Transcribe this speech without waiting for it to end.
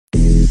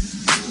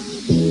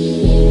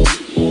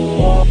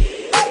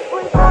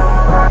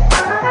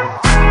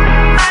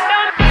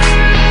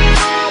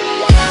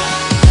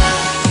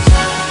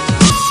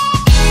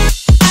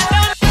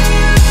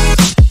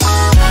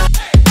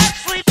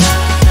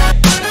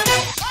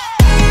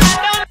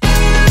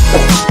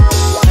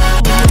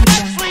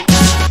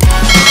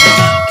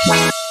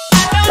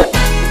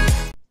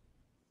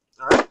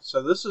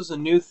So this is a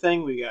new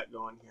thing we got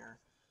going here.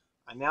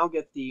 I now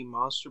get the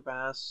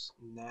Monsterbass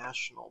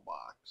National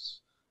Box.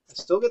 I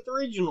still get the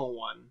regional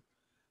one,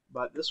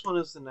 but this one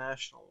is the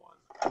national one.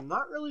 I'm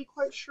not really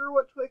quite sure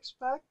what to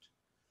expect,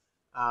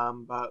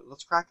 but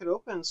let's crack it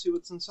open and see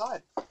what's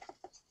inside.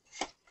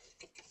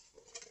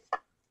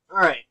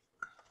 Alright,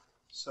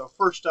 so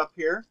first up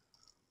here,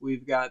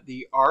 we've got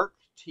the ARC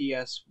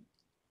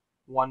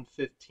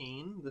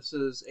TS115. This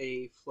is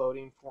a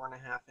floating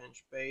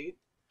 4.5-inch bait.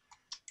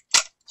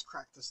 Let's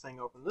crack this thing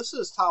open. This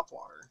is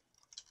topwater.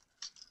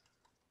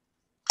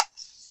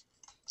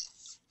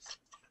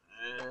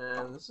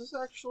 And this is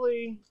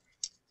actually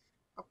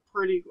a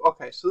pretty...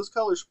 Okay, so this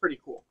color is pretty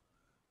cool.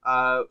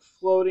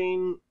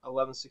 Floating,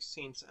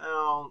 11/16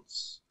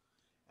 ounce,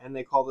 and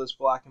they call this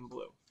black and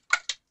blue.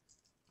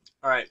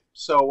 Alright,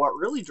 so what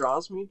really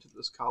draws me to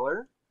this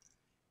color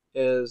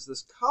is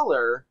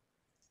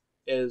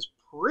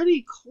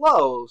pretty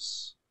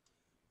close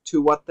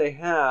to what they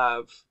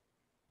have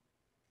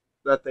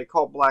that they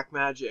call Black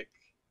Magic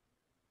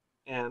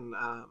and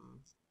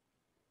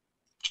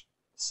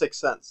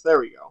Sixth Sense. There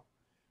we go.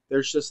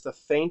 There's just the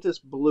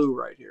faintest blue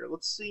right here.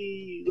 Let's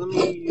see. Let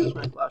me use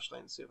my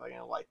flashlight and see if I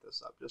can light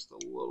this up just a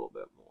little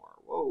bit more.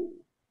 Whoa.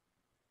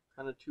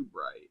 Kind of too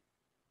bright.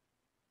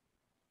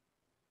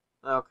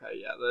 Okay,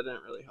 yeah, that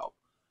didn't really help.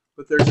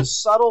 But there's a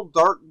subtle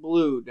dark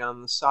blue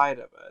down the side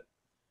of it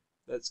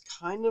that's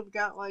kind of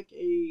got like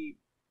a...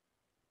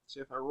 See,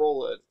 if I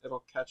roll it,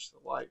 it'll catch the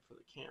light for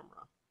the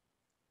camera.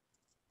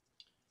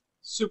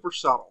 Super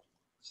subtle.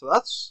 So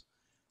that's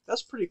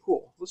pretty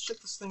cool. Let's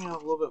check this thing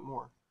out a little bit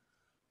more.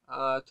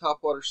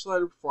 Topwater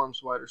slider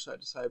performs wider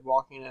side-to-side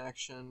walking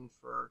action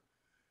for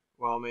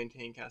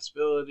well-maintained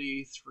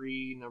castability.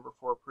 3 number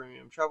 4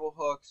 premium treble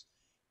hooks,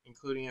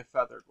 including a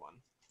feathered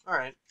one.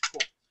 Alright,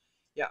 cool.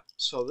 Yeah,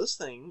 so this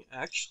thing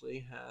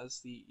actually has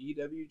the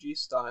EWG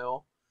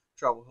style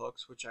treble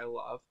hooks, which I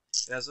love.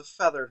 It has a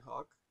feathered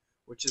hook,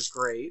 which is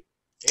great,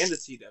 and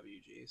it's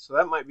EWG, so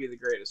that might be the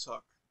greatest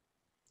hook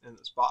in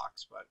this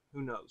box, but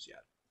who knows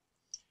yet.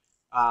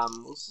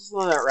 Let's just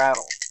let that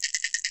rattle.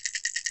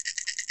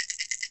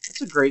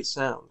 That's a great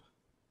sound.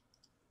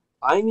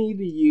 I need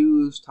to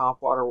use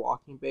topwater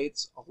walking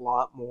baits a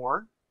lot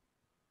more.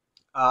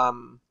 I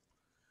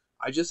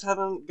just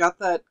haven't got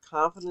that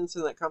confidence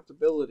and that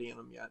comfortability in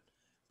them yet,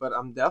 but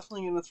I'm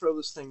definitely going to throw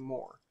this thing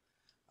more.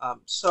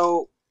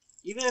 So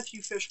even if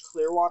you fish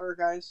clear water,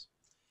 guys,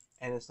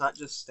 and it's not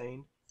just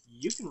stained,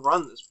 you can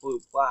run this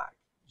blue-black.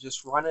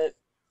 Just run it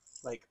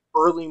like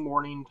early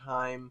morning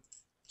time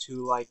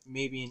to like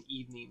maybe an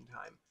evening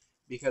time,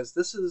 because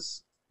this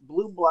is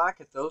blue-black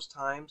at those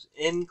times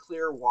in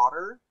clear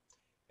water.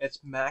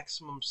 It's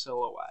maximum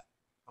silhouette,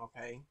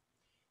 okay?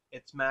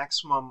 It's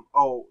maximum,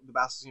 oh, the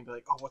bass is going to be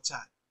like, oh, what's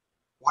that?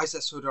 Why is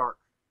that so dark?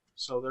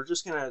 So they're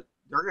gonna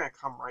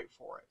come right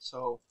for it.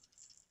 So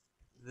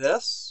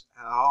this,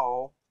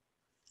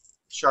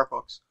 sharp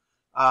hooks.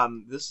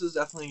 This is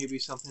definitely gonna be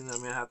something that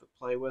I'm gonna have to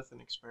play with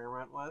and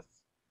experiment with,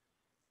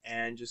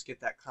 and just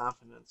get that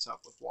confidence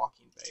up with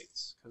walking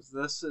baits, because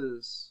this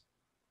is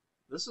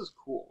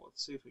cool.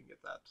 Let's see if we can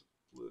get that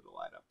blue to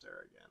light up there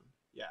again.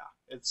 Yeah,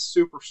 it's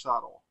super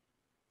subtle,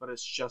 but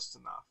it's just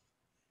enough.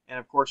 And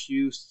of course,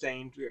 you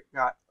stained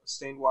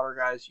water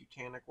guys, you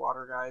tannic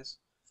water guys,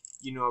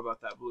 you know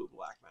about that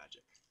blue-black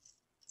magic.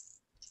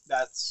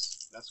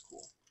 That's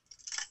cool.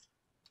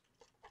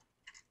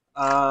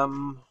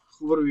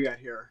 What do we got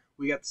here?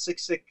 We got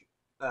Slick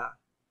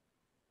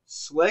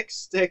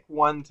Stick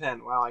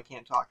 110. Wow, I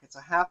can't talk. It's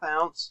a 1/2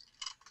 ounce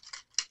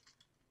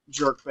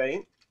jerk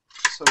bait,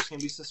 so it's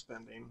gonna be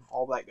suspending,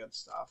 all that good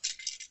stuff.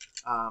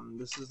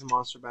 This is the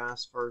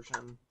Monsterbass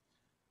version.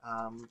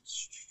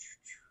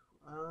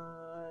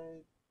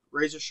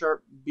 Razor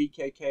sharp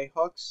BKK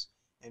hooks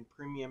and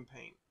premium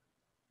paint.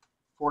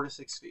 4 to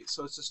 6 feet.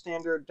 So it's a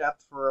standard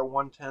depth for a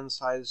 110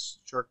 size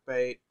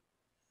jerkbait,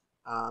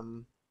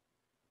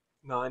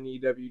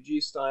 non-EWG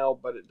style,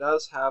 but it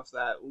does have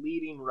that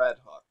leading red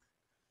hook.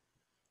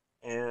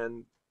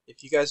 And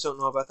if you guys don't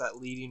know about that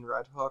leading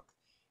red hook,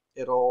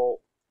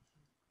 it'll,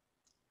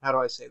 how do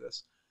I say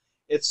this?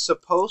 It's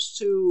supposed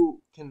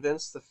to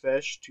convince the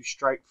fish to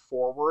strike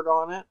forward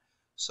on it.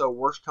 So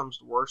worst comes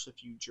to worst,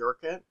 if you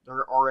jerk it,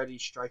 they're already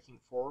striking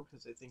forward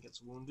because they think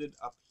it's wounded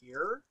up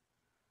here.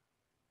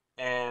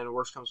 And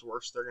worst comes to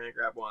worst, they're going to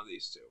grab one of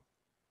these two.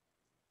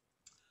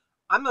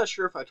 I'm not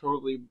sure if I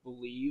totally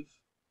believe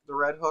the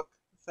red hook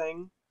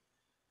thing.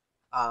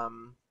 A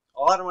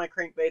lot of my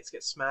crankbaits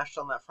get smashed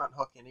on that front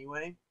hook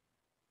anyway,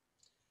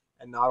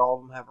 and not all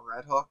of them have a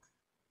red hook.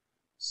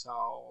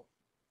 So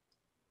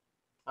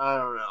I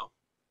don't know,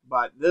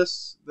 but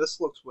this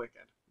looks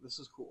wicked. This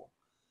is cool,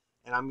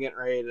 and I'm getting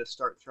ready to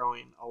start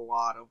throwing a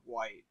lot of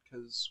white,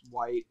 because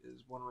white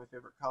is one of my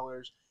favorite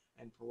colors,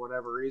 and for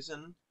whatever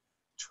reason,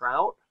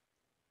 trout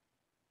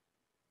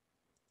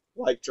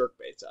like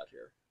jerkbaits out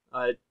here.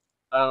 I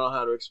don't know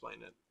how to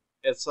explain it.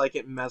 It's like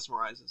it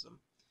mesmerizes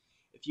them.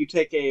 If you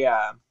take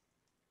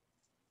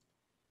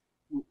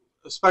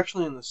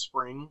especially in the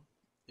spring,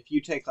 if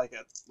you take like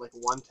a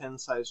 110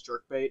 size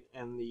jerkbait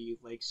in the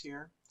lakes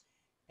here,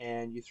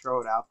 and you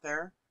throw it out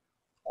there,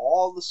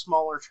 all the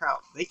smaller trout,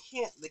 they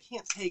can't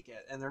take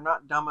it, and they're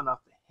not dumb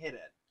enough to hit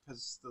it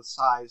because the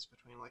size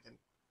between like an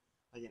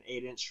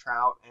 8-inch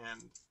trout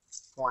and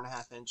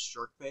 4.5-inch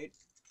jerkbait.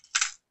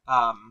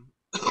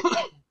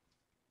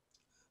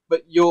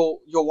 But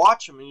you'll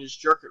watch them and you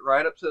just jerk it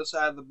right up to the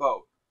side of the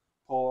boat,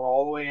 pull it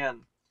all the way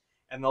in,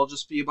 and there'll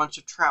just be a bunch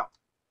of trout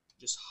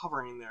just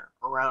hovering there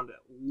around it,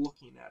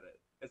 looking at it.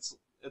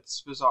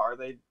 It's bizarre.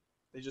 They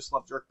just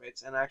love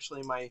jerkbaits. And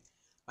actually, my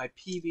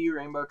PB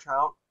rainbow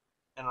trout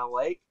in a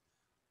lake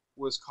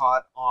was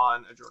caught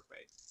on a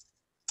jerkbait.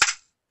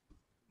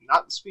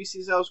 Not the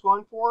species I was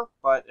going for,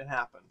 but it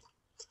happened,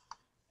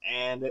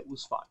 and it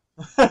was fun.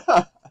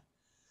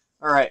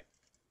 All right,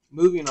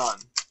 moving on.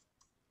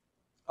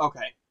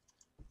 Okay,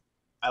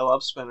 I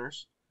love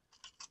spinners.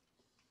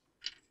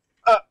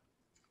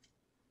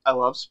 I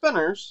love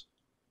spinners.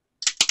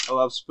 I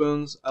love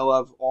spoons. I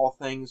love all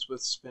things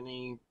with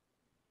spinny,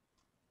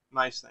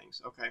 nice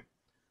things. Okay,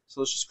 so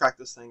let's just crack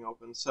this thing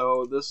open.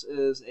 So this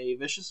is a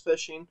Vicious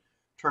Fishing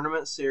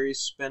Tournament Series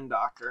Spin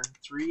Doctor,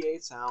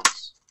 3/8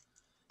 ounce,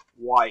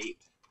 white,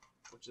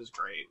 which is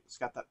great. It's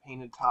got that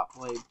painted top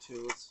blade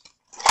too.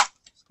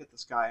 Let's get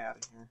this guy out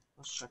of here.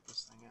 Let's check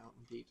this thing out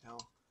in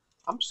detail.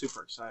 I'm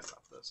super excited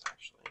about this,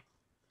 actually.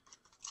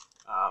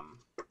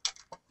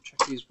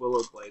 Check these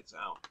willow blades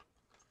out.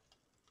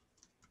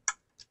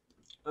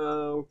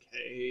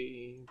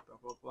 Okay, blah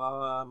blah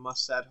blah,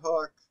 mustad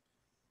hook,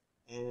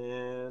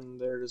 and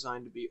they're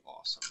designed to be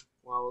awesome.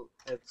 Well,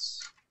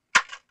 it's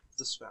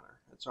the spinner.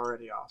 It's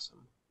already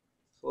awesome.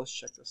 So let's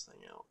check this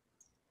thing out.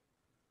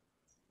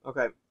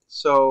 Okay,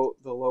 so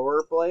the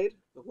lower blade,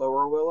 the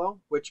lower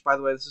willow, which by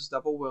the way, this is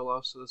double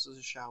willow, so this is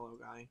a shallow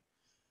guy.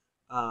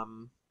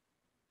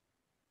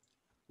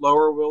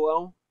 Lower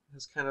willow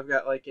has kind of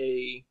got like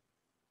a,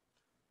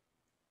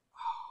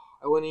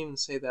 I wouldn't even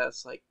say that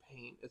it's like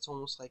paint. It's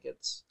almost like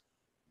it's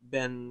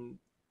been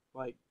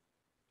like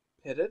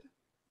pitted.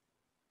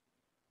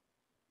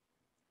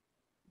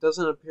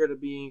 Doesn't appear to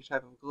be any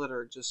type of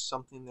glitter, just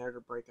something there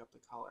to break up the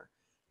color.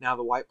 Now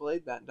the white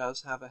blade, that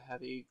does have a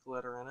heavy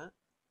glitter in it.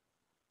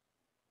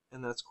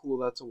 And that's cool,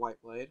 that's a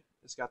white blade.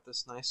 It's got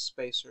this nice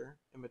spacer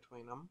in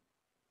between them.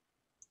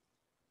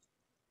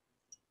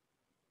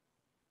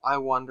 I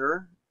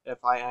wonder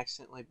if I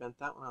accidentally bent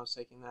that when I was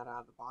taking that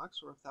out of the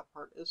box, or if that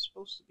part is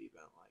supposed to be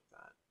bent like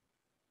that.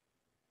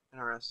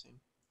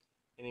 Interesting.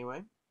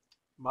 Anyway,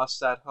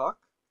 mustad hook,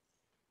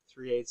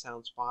 3/8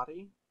 ounce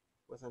body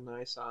with a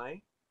nice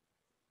eye.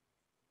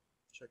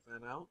 Check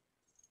that out.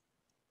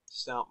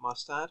 Stout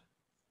mustad.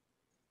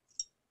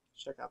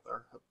 Check out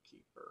their hook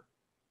keeper.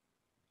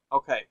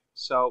 Okay,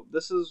 so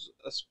this is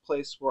a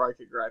place where I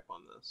could gripe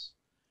on this.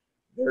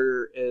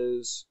 There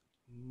is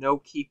no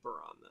keeper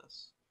on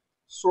this.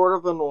 Sort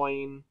of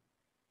annoying,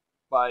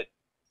 but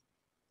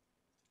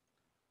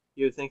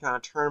you would think on a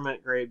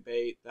tournament grade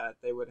bait that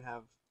they would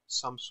have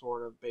some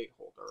sort of bait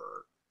holder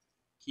or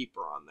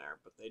keeper on there,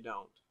 but they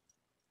don't.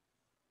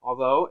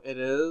 Although it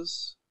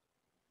is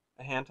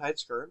a hand-tied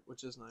skirt,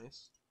 which is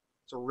nice.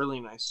 It's a really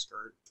nice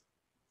skirt.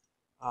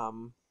 I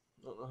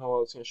don't know how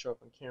well it's going to show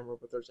up on camera,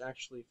 but there's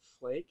actually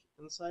flake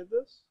inside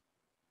this.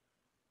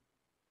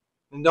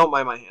 And don't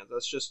mind my hands,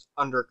 that's just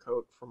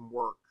undercoat from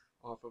work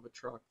off of a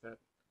truck that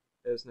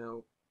is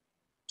now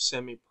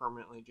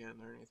semi-permanently jammed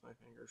underneath my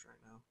fingers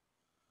right now.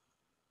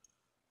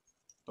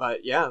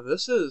 But yeah,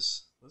 this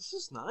is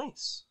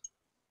nice.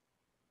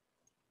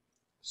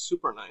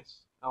 Super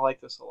nice. I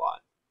like this a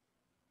lot.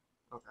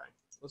 Okay,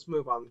 let's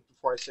move on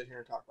before I sit here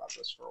and talk about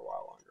this for a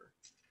while longer.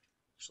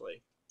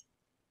 Actually.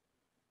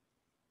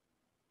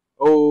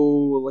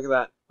 Oh, look at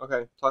that.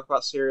 Okay, talk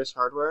about serious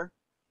hardware.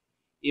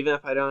 Even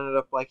if I don't end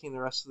up liking the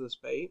rest of this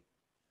bait,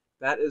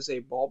 that is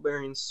a ball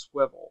bearing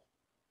swivel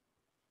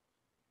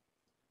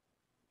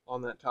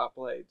on that top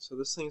blade. So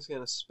this thing's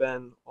going to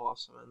spin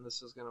awesome, and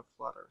this is going to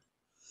flutter.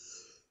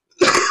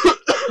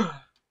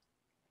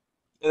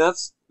 And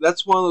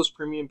that's one of those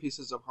premium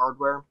pieces of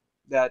hardware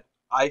that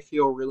I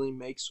feel really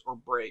makes or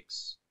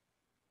breaks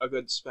a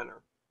good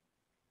spinner.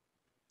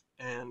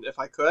 And if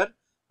I could,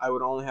 I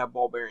would only have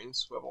ball bearing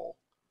swivel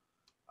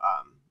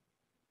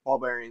ball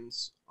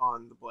bearings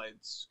on the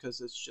blades,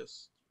 because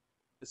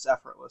it's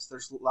effortless.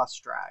 There's less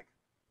drag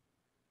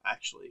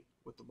actually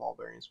with the ball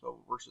bearing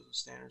swivel versus a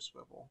standard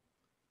swivel.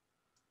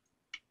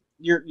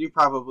 You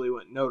probably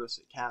wouldn't notice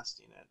it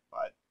casting it,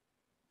 but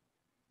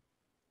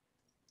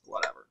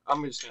whatever.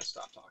 I'm just gonna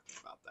stop talking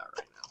about that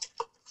right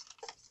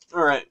now.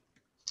 All right.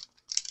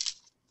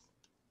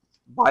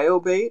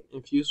 BioBait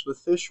infused with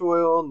fish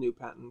oil, new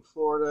patent in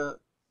Florida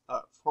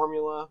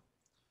formula.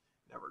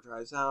 Never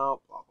dries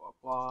out, blah, blah,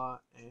 blah,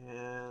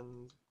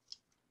 and,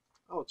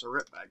 oh, it's a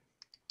rip bag.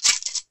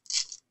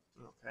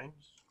 Okay,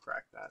 just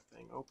crack that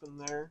thing open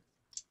there.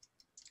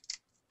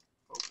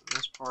 Open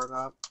this part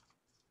up.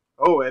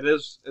 Oh,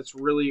 it's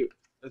really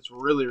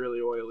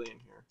oily in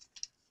here.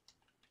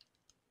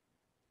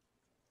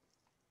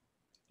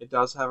 It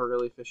does have a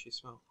really fishy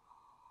smell.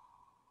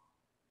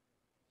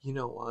 You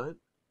know what?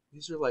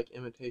 These are like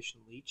imitation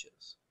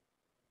leeches.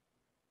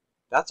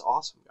 That's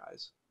awesome,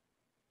 guys.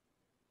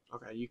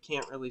 Okay, you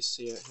can't really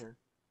see it here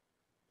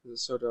because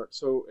it's so dark.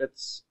 So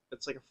it's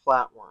like a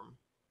flatworm.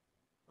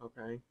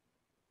 Okay.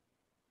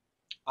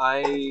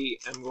 I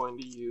am going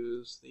to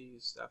use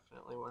these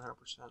definitely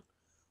 100%.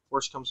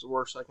 Worst comes to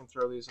worst, I can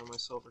throw these on my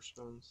silver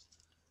spoons.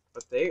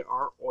 But they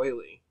are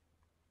oily.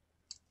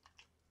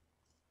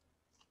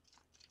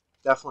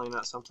 Definitely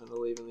not something to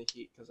leave in the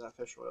heat because that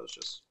fish oil is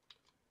just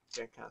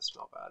going to kind of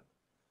smell bad.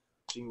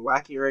 So you can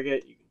wacky rig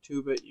it, you can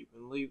tube it, you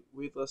can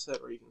weedless it,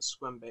 or you can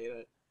swim bait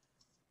it.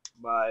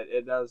 But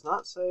it does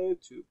not say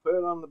to put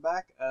it on the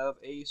back of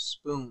a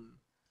spoon,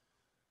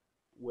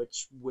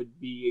 which would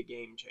be a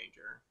game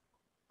changer.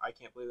 I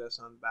can't believe that's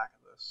on the back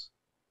of this.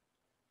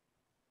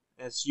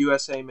 And it's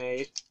USA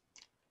made.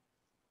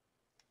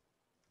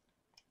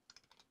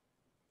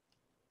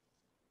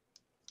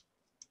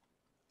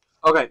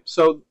 Okay,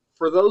 so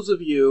for those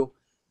of you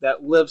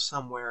that live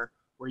somewhere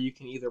where you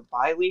can either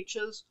buy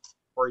leeches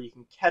or you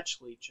can catch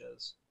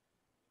leeches,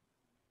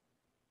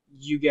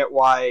 you get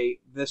why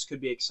this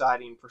could be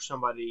exciting for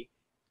somebody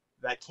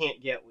that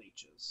can't get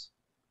leeches.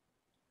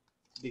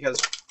 Because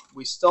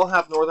we still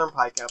have northern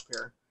pike up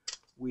here.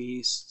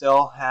 We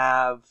still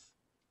have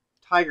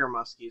tiger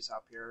muskies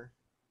up here.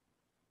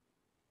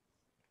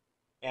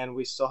 And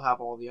we still have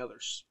all the other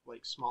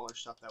like smaller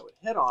stuff that would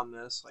hit on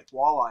this, like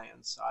walleye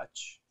and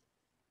such.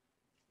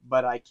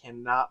 But I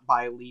cannot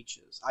buy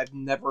leeches. I've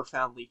never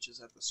found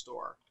leeches at the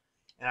store.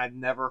 And I've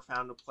never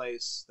found a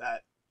place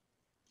that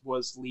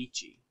was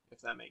leechy,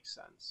 if that makes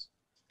sense.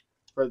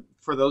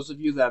 For those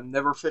of you that have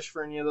never fished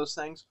for any of those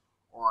things,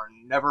 or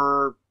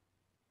never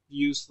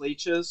used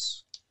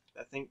leeches,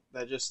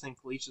 that just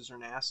think leeches are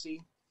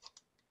nasty,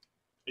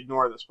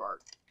 ignore this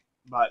part.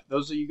 But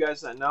those of you guys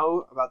that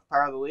know about the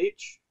power of the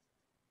leech,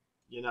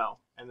 you know,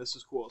 and this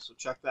is cool, so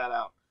check that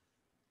out.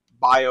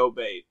 Bio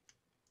bait.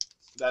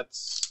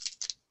 That's...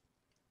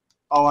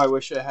 Oh, I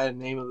wish I had a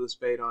name of this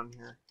bait on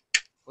here.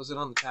 Was it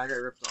on the tag I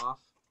ripped off?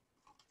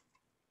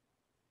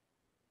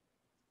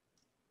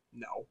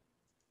 No.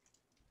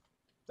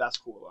 That's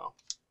cool, though.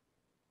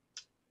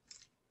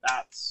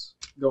 That's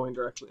going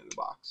directly in the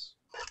box.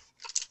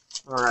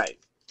 Alright.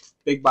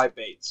 Big Bite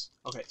Baits.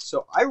 Okay,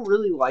 so I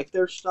really like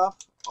their stuff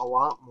a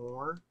lot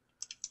more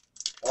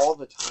all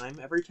the time.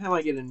 Every time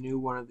I get a new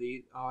one of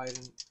these... Oh, I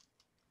didn't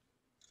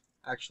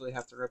actually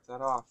have to rip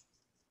that off.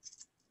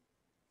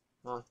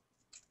 Huh.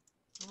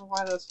 I don't know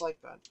why that's like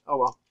that. Oh,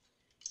 well.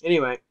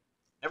 Anyway,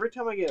 every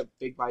time I get a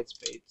Big Bites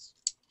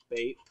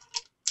bait,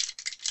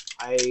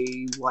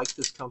 I like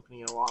this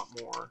company a lot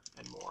more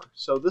and more.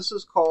 So this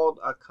is called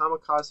a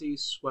Kamikaze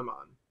Swim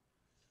On.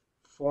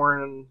 4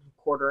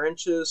 1/4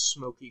 inches,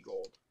 smoky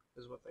gold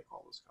is what they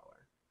call this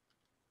color.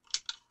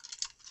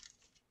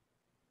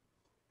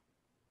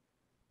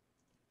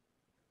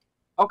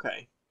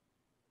 Okay.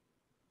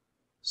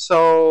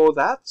 So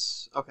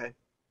that's, okay.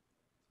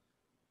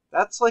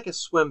 That's like a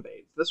swim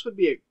bait. This would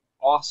be an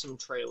awesome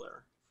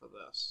trailer for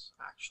this,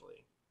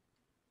 actually.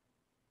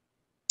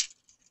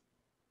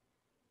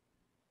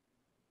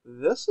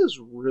 This is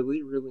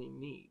really, really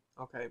neat.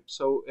 Okay,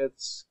 so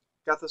it's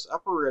got this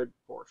upper rib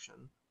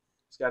portion.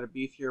 It's got a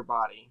beefier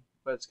body,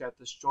 but it's got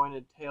this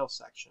jointed tail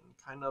section,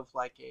 kind of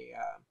like a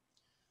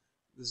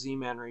the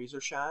Z-Man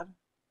Razor Shad.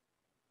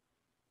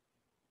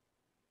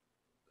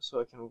 So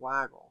it can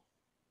waggle.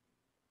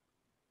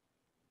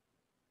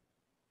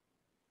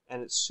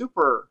 And it's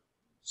super,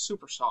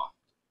 super soft.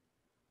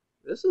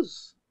 This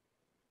is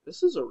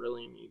a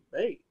really neat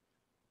bait.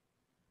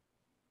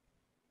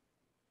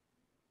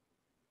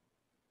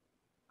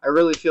 I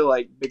really feel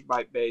like Big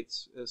Bite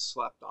Baits is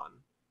slept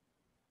on.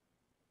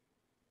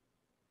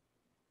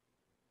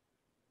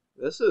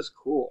 This is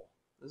cool.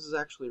 This is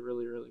actually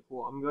really, really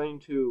cool.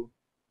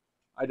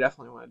 I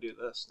definitely want to do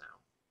this now.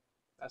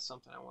 That's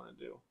something I want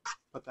to do.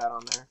 Put that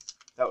on there.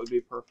 That would be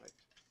perfect.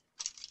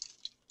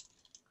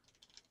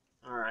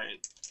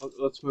 Alright,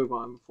 let's move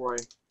on before I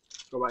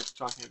go back to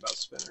talking about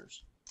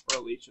spinners, or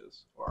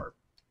leeches, or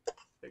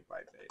Big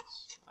Bite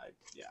Baits.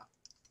 Yeah.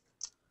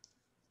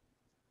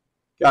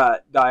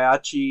 Got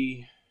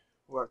Daiichi,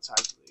 what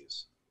size are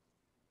these?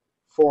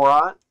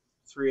 4/0,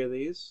 3 of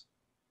these.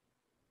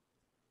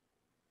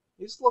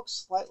 These look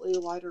slightly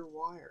lighter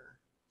wire.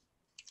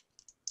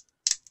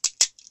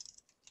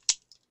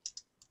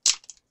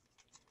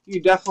 You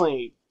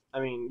definitely, I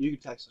mean, you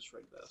could Texas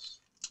rig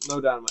this. No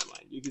doubt in my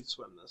mind. You could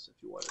swim this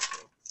if you wanted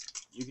to.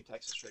 You could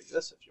Texas rig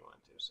this if you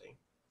wanted to, see?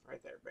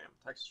 Right there, bam,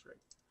 Texas rig.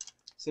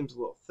 Seems a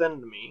little thin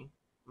to me.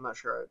 I'm not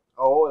sure.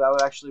 Oh, that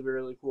would actually be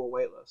really cool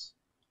weightless.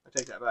 I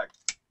take that back.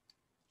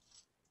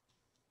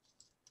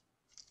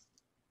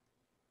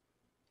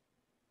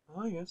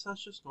 Oh, I guess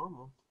that's just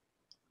normal.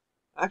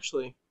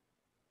 Actually,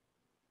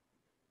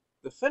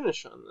 the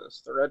finish on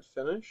this, the red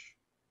finish,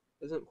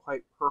 isn't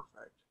quite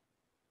perfect.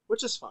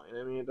 Which is fine.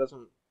 I mean, it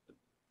doesn't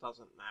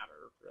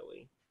matter,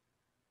 really.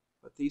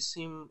 But these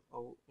seem,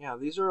 yeah,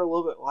 these are a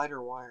little bit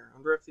lighter wire. I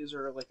wonder if these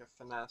are like a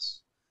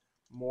finesse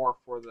more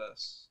for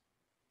this.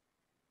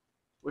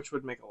 Which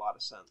would make a lot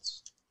of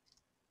sense.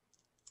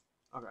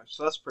 Okay,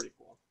 so that's pretty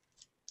cool.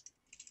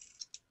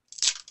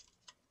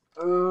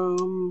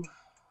 Throw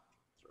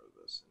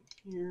this in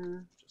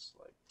here, just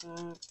like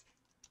that.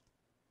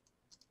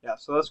 Yeah,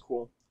 so that's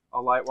cool.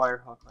 A light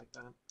wire hook like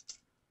that.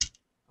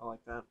 I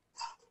like that.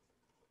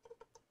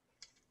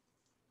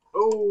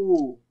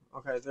 Oh,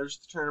 okay, there's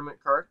the tournament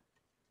card.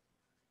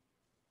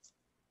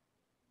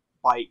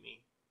 Bite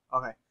me.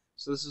 Okay,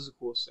 so this is a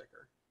cool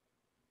sticker.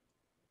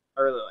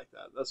 I really like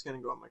that. That's going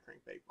to go on my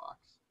crankbait box.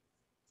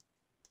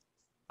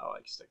 I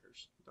like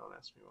stickers. Don't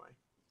ask me why.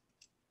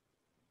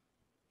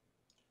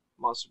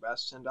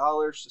 Monsterbass,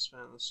 $10 to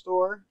spend in the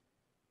store.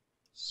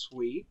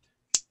 Sweet.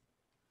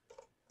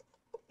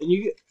 And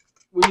you get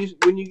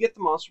when you get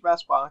the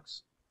Monsterbass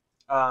box,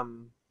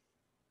 $10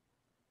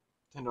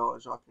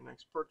 off your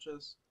next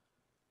purchase.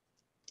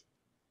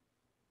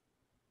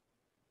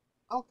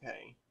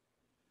 Okay.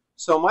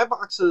 So my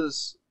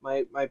boxes,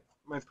 my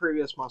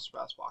previous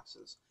Monsterbass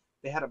boxes,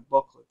 they had a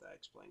booklet that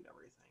explained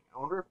everything. I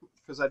wonder if,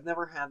 because I've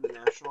never had the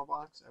national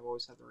box, I've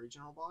always had the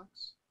regional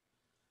box.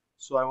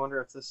 So I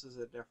wonder if this is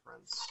a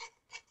difference.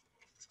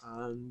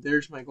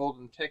 There's my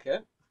golden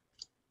ticket.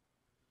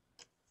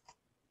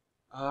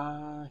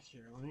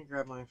 Here, let me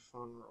grab my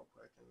phone real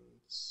quick and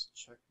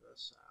check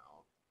this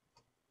out.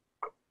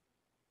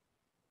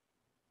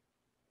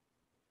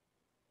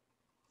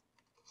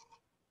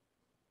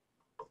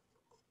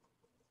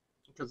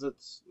 Because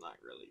it's not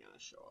really going to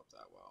show up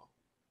that well.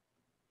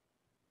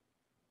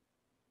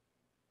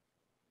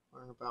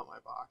 Learn about my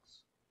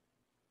box.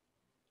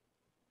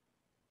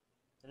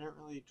 I didn't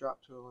really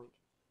drop to a link.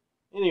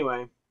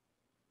 Anyway.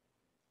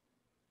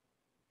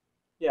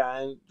 Yeah,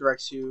 and it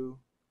directs you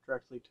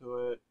directly to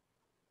it.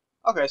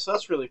 Okay, so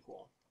that's really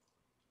cool.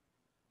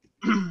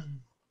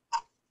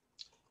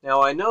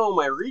 Now, I know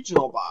my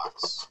regional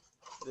box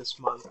this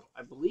month,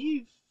 I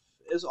believe,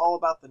 is all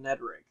about the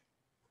Ned rig.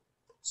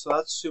 So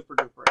that's super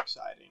duper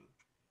exciting.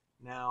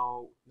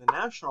 Now, the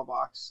national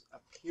box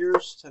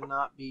appears to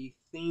not be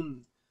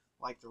themed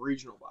like the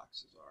regional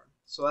boxes are.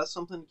 So that's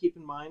something to keep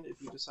in mind if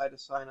you decide to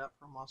sign up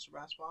for a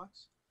Monsterbass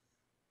box.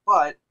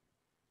 But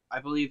I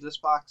believe this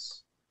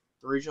box,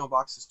 the regional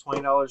box, is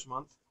 $20 a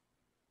month.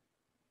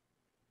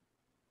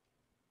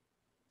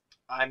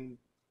 I'm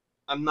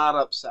not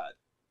upset.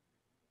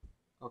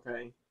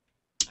 Okay?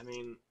 I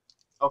mean,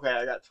 okay,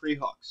 I got 3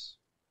 hooks.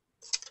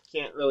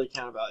 Can't really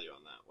count a value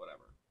on that,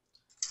 whatever.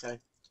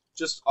 Okay?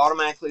 Just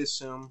automatically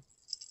assume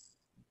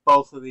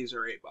both of these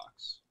are $8.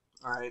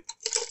 Alright?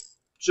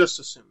 Just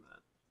assume that.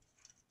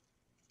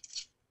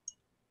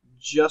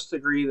 Just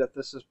agree that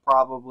this is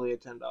probably a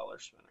 $10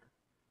 spinner.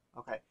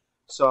 Okay,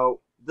 so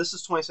this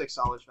is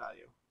 $26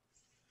 value.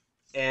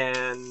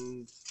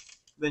 And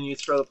then you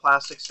throw the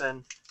plastics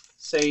in.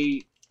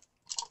 Say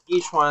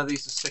each one of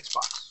these is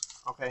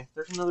 $6. Okay,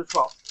 there's another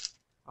 12.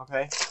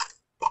 Okay,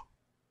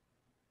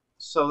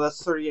 so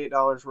that's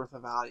 $38 worth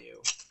of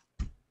value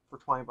for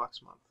 $20 a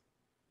month.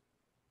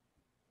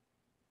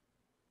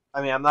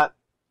 I mean,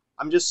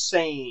 I'm just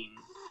saying.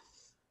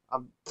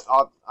 I'm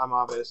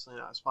obviously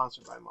not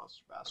sponsored by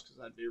Monsterbass because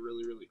that'd be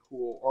really, really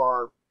cool.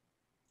 Or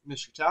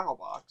Mr. Tackle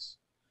Box.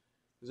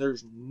 Because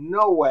there's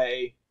no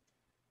way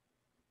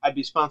I'd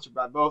be sponsored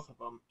by both of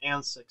them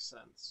and 6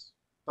 cents.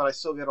 But I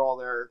still get all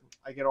their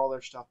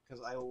stuff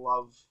because I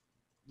love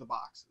the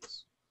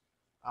boxes.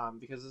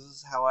 Because this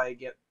is how I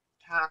get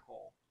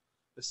tackle.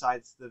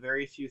 Besides the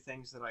very few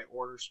things that I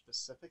order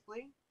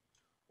specifically,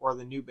 or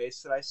the new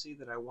baits that I see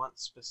that I want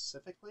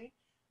specifically,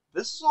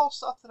 this is all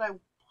stuff that I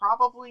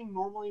probably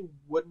normally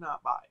would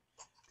not buy.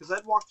 Because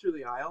I'd walk through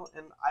the aisle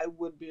and I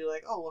would be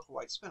like, oh, look, a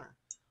white spinner.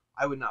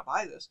 I would not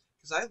buy this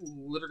because I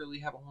literally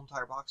have a whole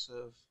entire box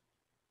of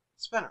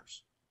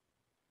spinners.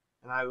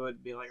 And I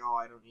would be like, oh,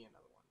 I don't need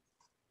another one.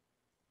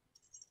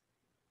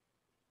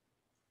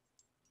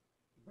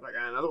 But I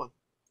got another one.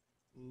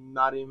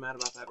 Not even mad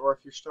about that. Or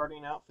if you're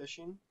starting out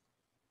fishing,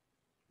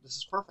 this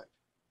is perfect.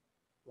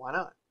 Why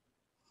not?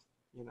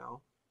 You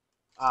know?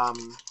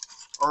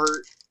 Or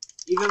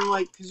even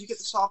like, because you get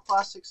the soft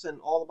plastics in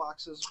all the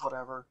boxes,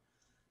 whatever.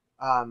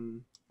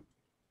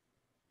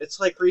 It's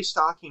like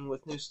restocking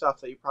with new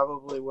stuff that you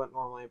probably wouldn't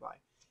normally buy.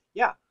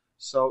 Yeah,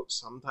 so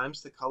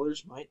sometimes the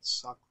colors might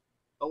suck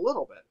a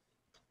little bit.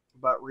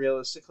 But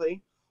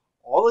realistically,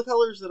 all the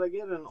colors that I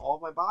get in all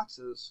my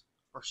boxes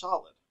are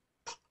solid.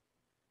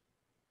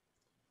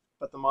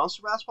 But the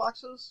Monsterbass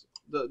boxes,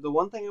 the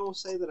one thing I will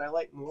say that I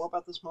like more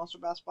about this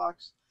Monsterbass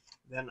box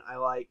than I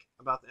like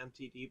about the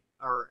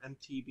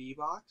MTB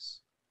box,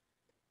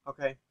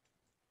 okay,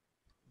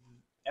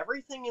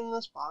 everything in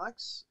this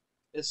box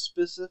is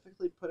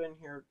specifically put in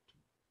here to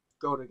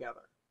go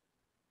together,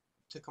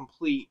 to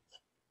complete.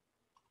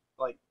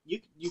 Like,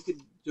 you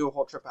could do a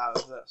whole trip out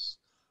of this.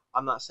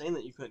 I'm not saying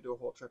that you couldn't do a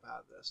whole trip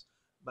out of this,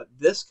 but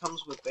this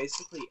comes with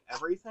basically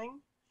everything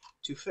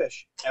to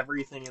fish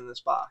everything in this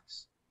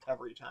box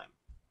every time,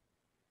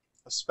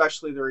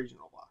 especially the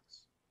regional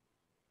box,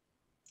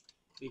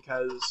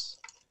 because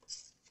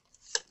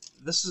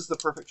this is the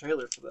perfect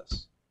trailer for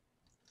this.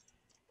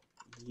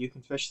 You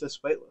can fish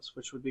this weightless,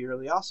 which would be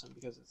really awesome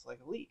because it's like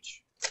a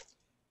leech.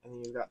 And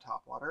then you've got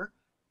top water,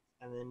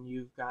 and then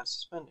you've got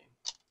suspending.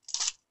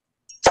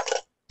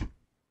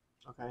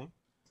 Okay?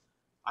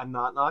 I'm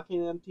not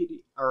knocking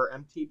MTD or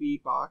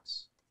MTB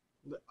box.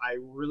 I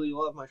really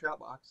love my trout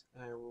box,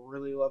 and I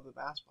really love the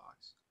bass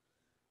box.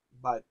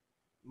 But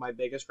my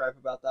biggest gripe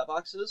about that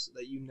box is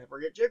that you never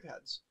get jig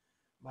heads.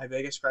 My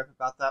biggest gripe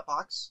about that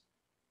box,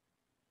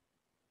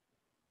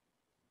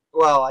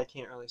 well, I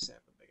can't really say I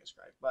have the biggest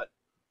gripe, but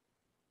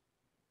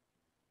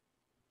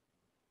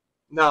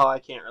no, I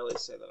can't really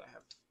say that I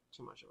have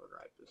too much of a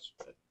gripe.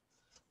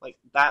 Like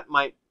that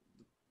might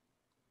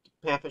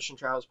panfish and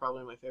trout is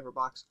probably my favorite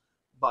box,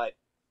 but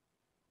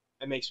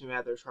it makes me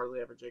mad there's hardly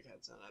ever jig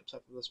heads in it,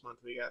 except for this month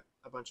we got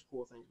a bunch of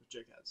cool things with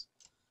jig heads.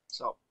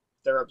 So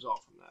they're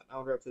absolved from that. I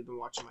wonder if they've been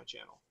watching my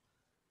channel.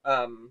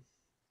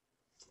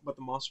 But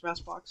the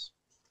Monsterbass box,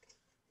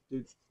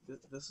 dude,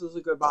 this is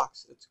a good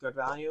box. It's good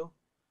value.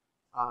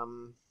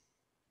 Um,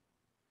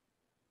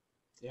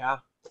 yeah,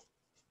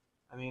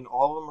 I mean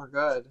all of them are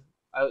good.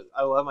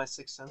 I love my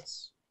 6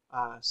 cents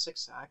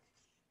 6-sack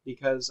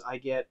because I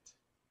get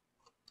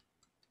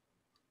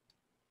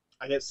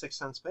 6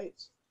 cents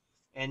baits,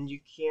 and you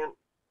can't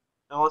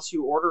unless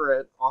you order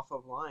it off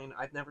of line.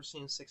 I've never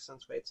seen 6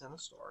 cents baits in a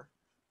store.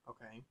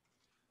 Okay,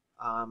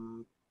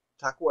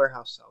 Taco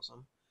Warehouse sells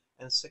them,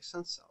 and 6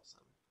 cents sells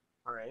them.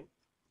 All right.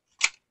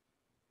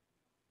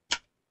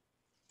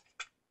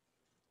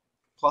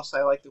 Plus,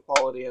 I like the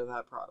quality of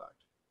that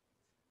product.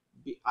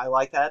 I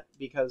like that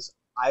because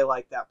I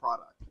like that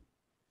product.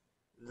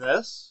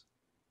 This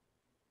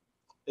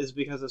is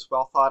because it's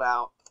well thought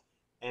out,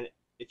 and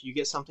if you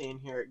get something in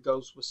here, it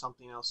goes with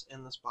something else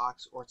in this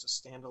box, or it's a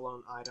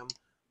standalone item,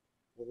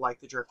 like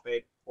the jerk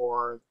bait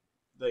or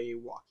the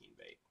walking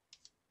bait.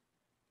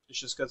 It's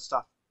just good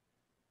stuff.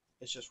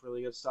 It's just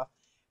really good stuff,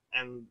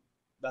 and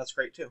that's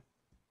great too.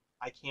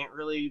 I can't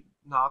really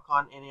knock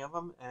on any of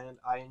them, and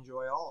I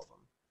enjoy all of them.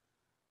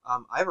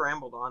 I've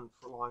rambled on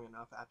for long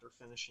enough after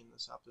finishing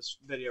this up. This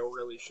video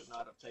really should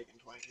not have taken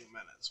 22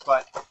 minutes.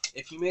 But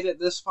if you made it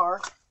this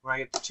far, when I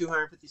get to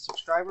 250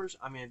 subscribers,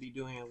 I'm going to be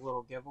doing a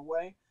little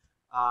giveaway.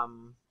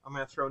 I'm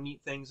going to throw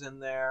neat things in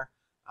there.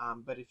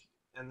 And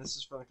this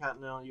is for the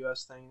continental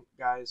U.S. thing,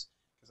 guys,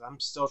 because I'm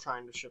still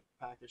trying to ship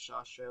a package to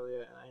Australia,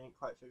 and I ain't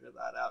quite figured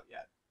that out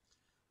yet.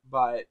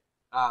 But,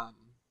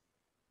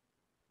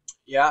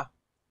 yeah,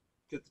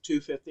 get the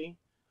 250.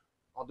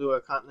 I'll do a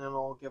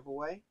continental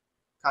giveaway.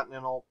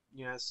 Continental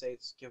United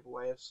States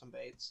giveaway of some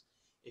baits.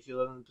 If you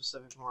live in the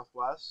Pacific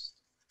Northwest,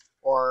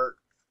 or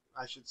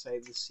I should say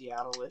the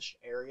Seattle-ish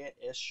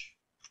area-ish,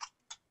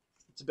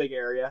 it's a big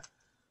area,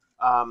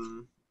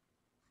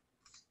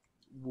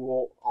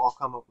 we'll all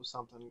come up with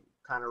something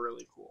kind of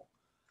really cool.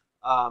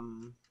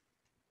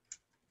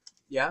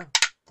 Yeah,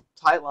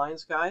 tight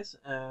lines, guys,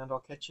 and I'll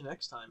catch you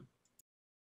next time.